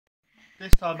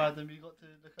This time, Adam, you got to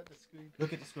look at the screen.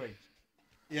 Look at the screen.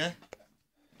 Yeah?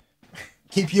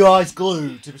 Keep your eyes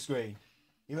glued to the screen.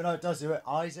 Even though it does your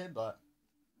eyes in, but...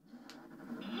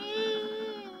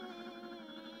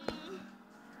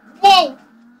 Whoa!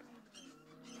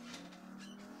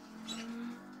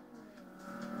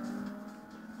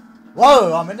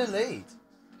 Whoa, I'm in the lead.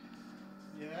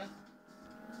 Yeah.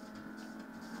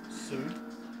 Soon.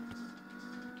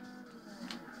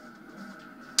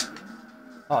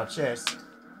 Oh, cheers.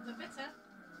 The bitter.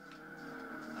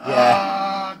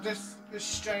 Yeah. This is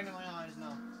straining my eyes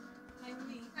now.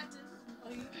 Adam,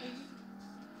 are you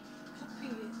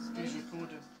copying it? He's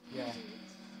recording. Yeah.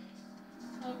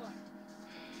 Oh, right.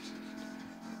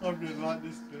 I'm gonna like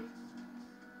this bit.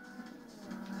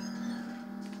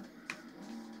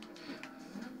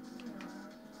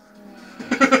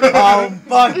 Oh,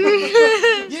 fuck.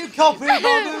 You copied my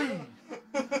move.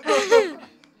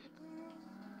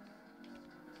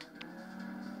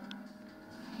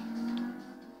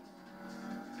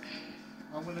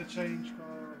 I'm gonna change car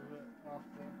a bit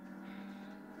after.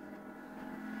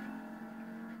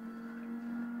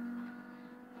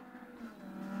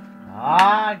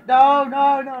 Ah, no.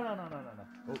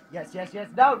 Oh, yes.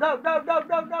 No.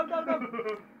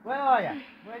 Where are you?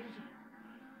 Where did you...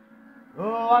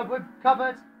 Oh, we're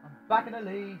covered. I'm back in the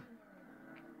lead.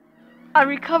 I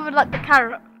recovered like the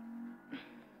carrot.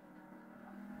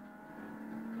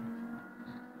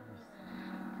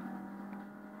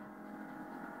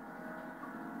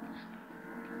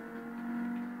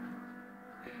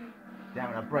 Damn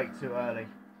it, I braked too early.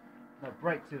 No,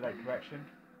 brake too late, correction.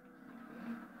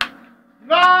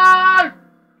 No!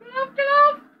 Get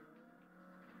off!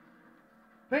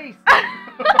 Peace!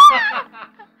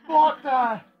 What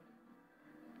the?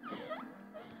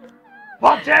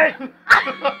 Punch it!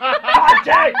 Punch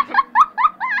it!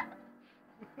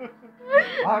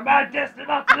 I'm mad just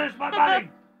enough to lose my money!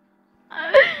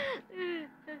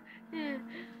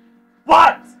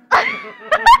 What?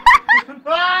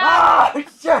 Oh,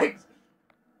 shit!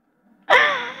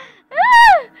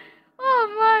 Oh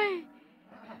my!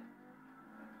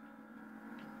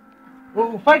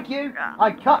 Oh, thank you.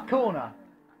 I cut corner.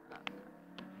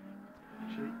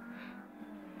 Cheat.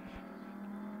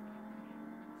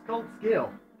 It's called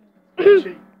skill.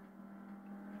 Cheat.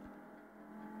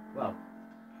 Well.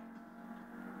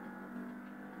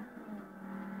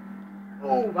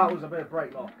 Oh, that was a bit of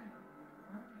brake lock.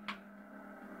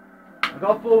 I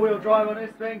got 4-wheel drive on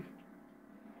this thing.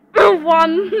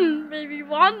 One, maybe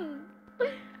one.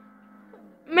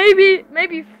 Maybe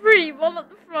 3. 1 at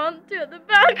the front, 2 at the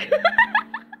back.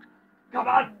 Come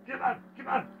on.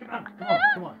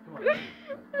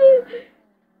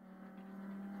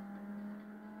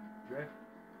 Drift.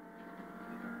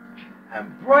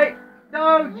 And brake.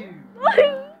 No, you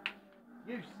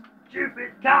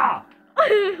stupid car.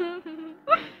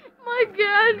 My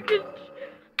grand can.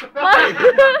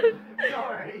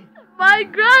 Sorry. My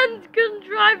grand can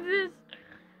drive this.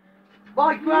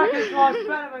 My cracker drives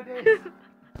better than this.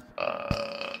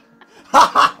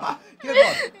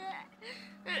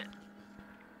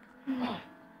 Come on.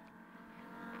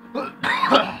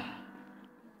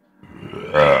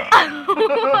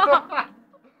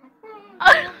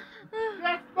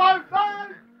 Let's go, go!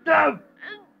 No.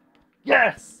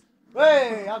 Yes.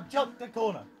 Hey, I've jumped the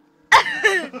corner.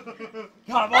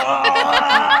 Come on.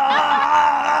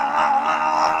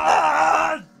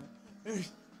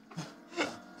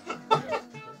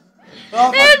 Oh,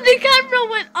 And the camera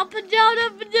went up and down,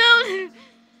 up and down.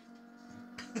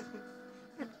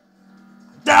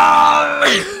 no!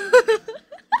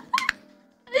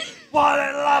 For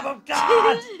the love of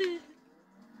God!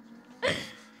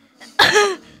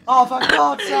 Oh, for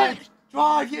God's sake!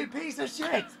 Drive, you piece of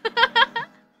shit!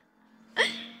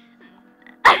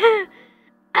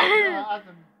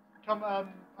 Adam, come,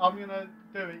 I'm gonna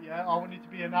do it, yeah? I want you to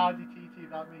be an Audi TT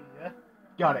like me, yeah?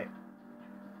 Got it.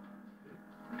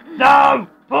 No!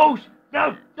 Push!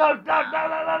 No!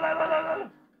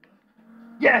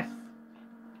 Yes!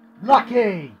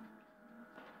 Lucky!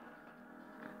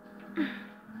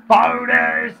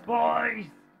 Bonus, boys!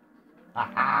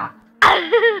 Haha!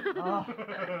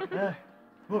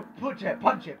 Punch it!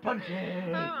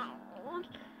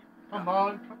 Come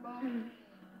on.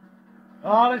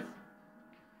 Oh, let's...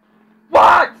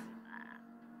 What?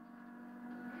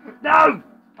 No!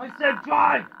 I said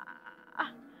drive!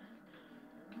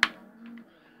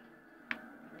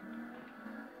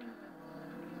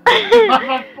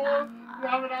 You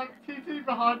have an Audi TT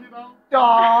behind you now. Oh,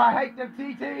 I hate them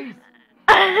TTs!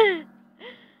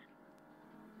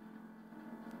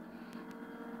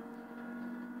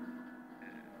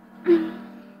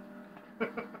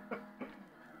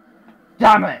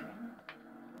 Damn it!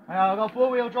 Hang on, I got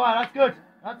 4-wheel drive. That's good.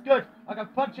 That's good. I can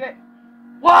punch it.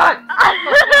 What?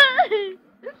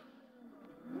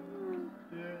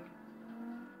 Yeah.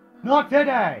 Not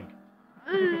today.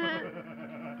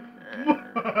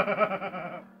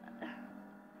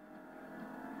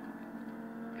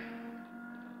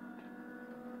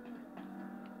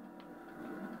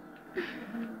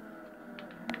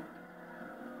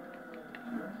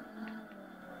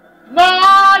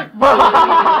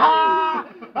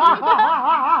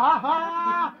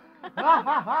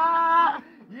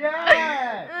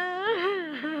 Yes!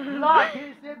 Like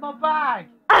it's in my bag.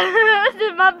 It's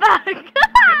in my bag.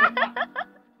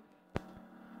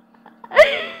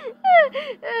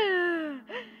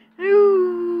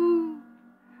 You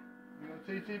got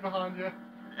TT behind you.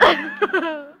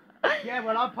 Yeah,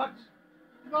 well I punched.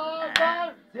 No,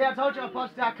 no. See, I told you I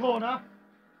punched that corner.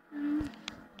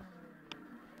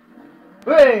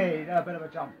 Whee! A bit of a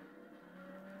jump.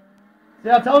 See,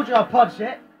 I told you I punched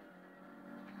it.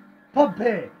 Pump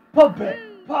it! Pump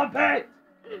it! Pump it!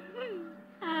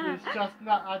 It's just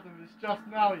now, Adam. It's just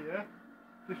now, yeah.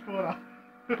 This corner.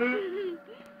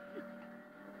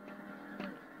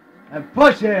 And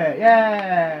push it!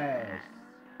 Yes!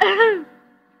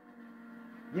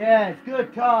 Yes,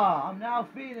 good car. I'm now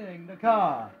feeling the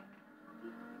car.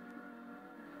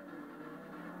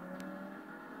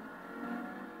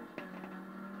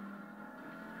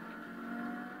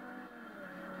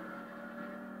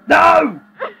 No!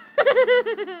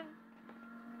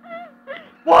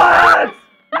 What?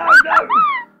 No, no!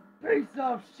 Piece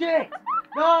of shit!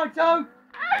 No, don't!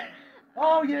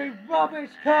 Oh, you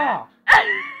rubbish car!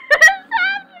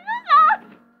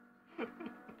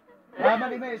 How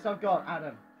many minutes I've got,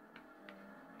 Adam?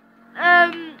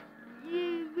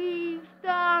 We've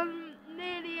done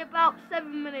nearly about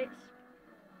 7 minutes.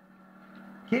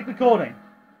 Keep recording.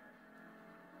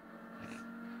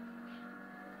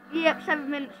 Yep, 7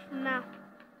 minutes from now.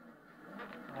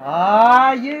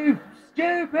 Ah, you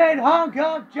stupid hunk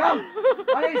of junk!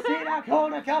 I didn't see that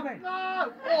corner coming!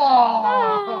 No!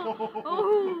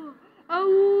 Oh!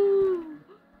 Oh!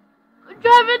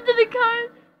 Drive into the car!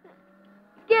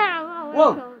 Yeah! Oh,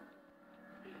 Whoa.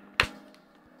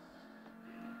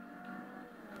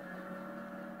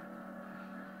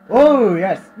 Oh,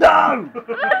 yes! No!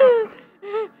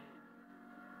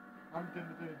 I'm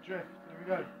gonna do a drift. Here we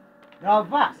go. Now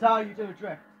that's how you do a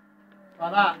drift.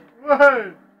 Like that.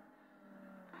 Woohoo!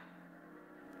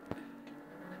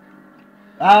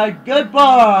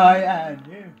 Goodbye, and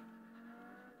you.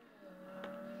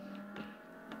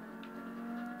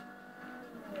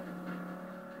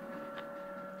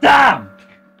 Damn!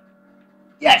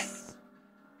 Yes!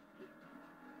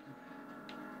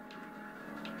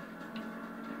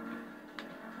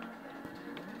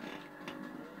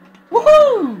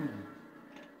 Woohoo!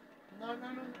 No, no,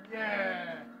 no.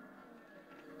 Yeah.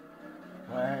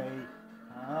 Wait,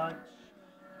 punch.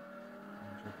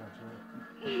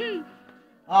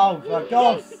 Oh, for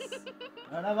God's sake!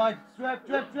 And I'm like, drip.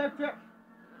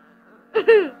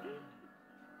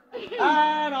 And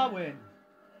I win.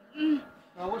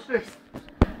 Now watch this.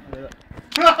 Look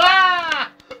Look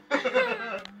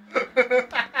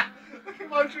at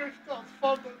my drift. That's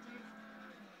fun. That drift.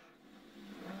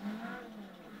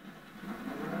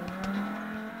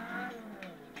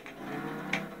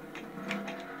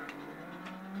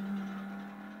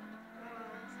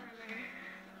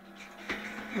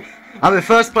 I'm in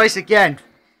first place again.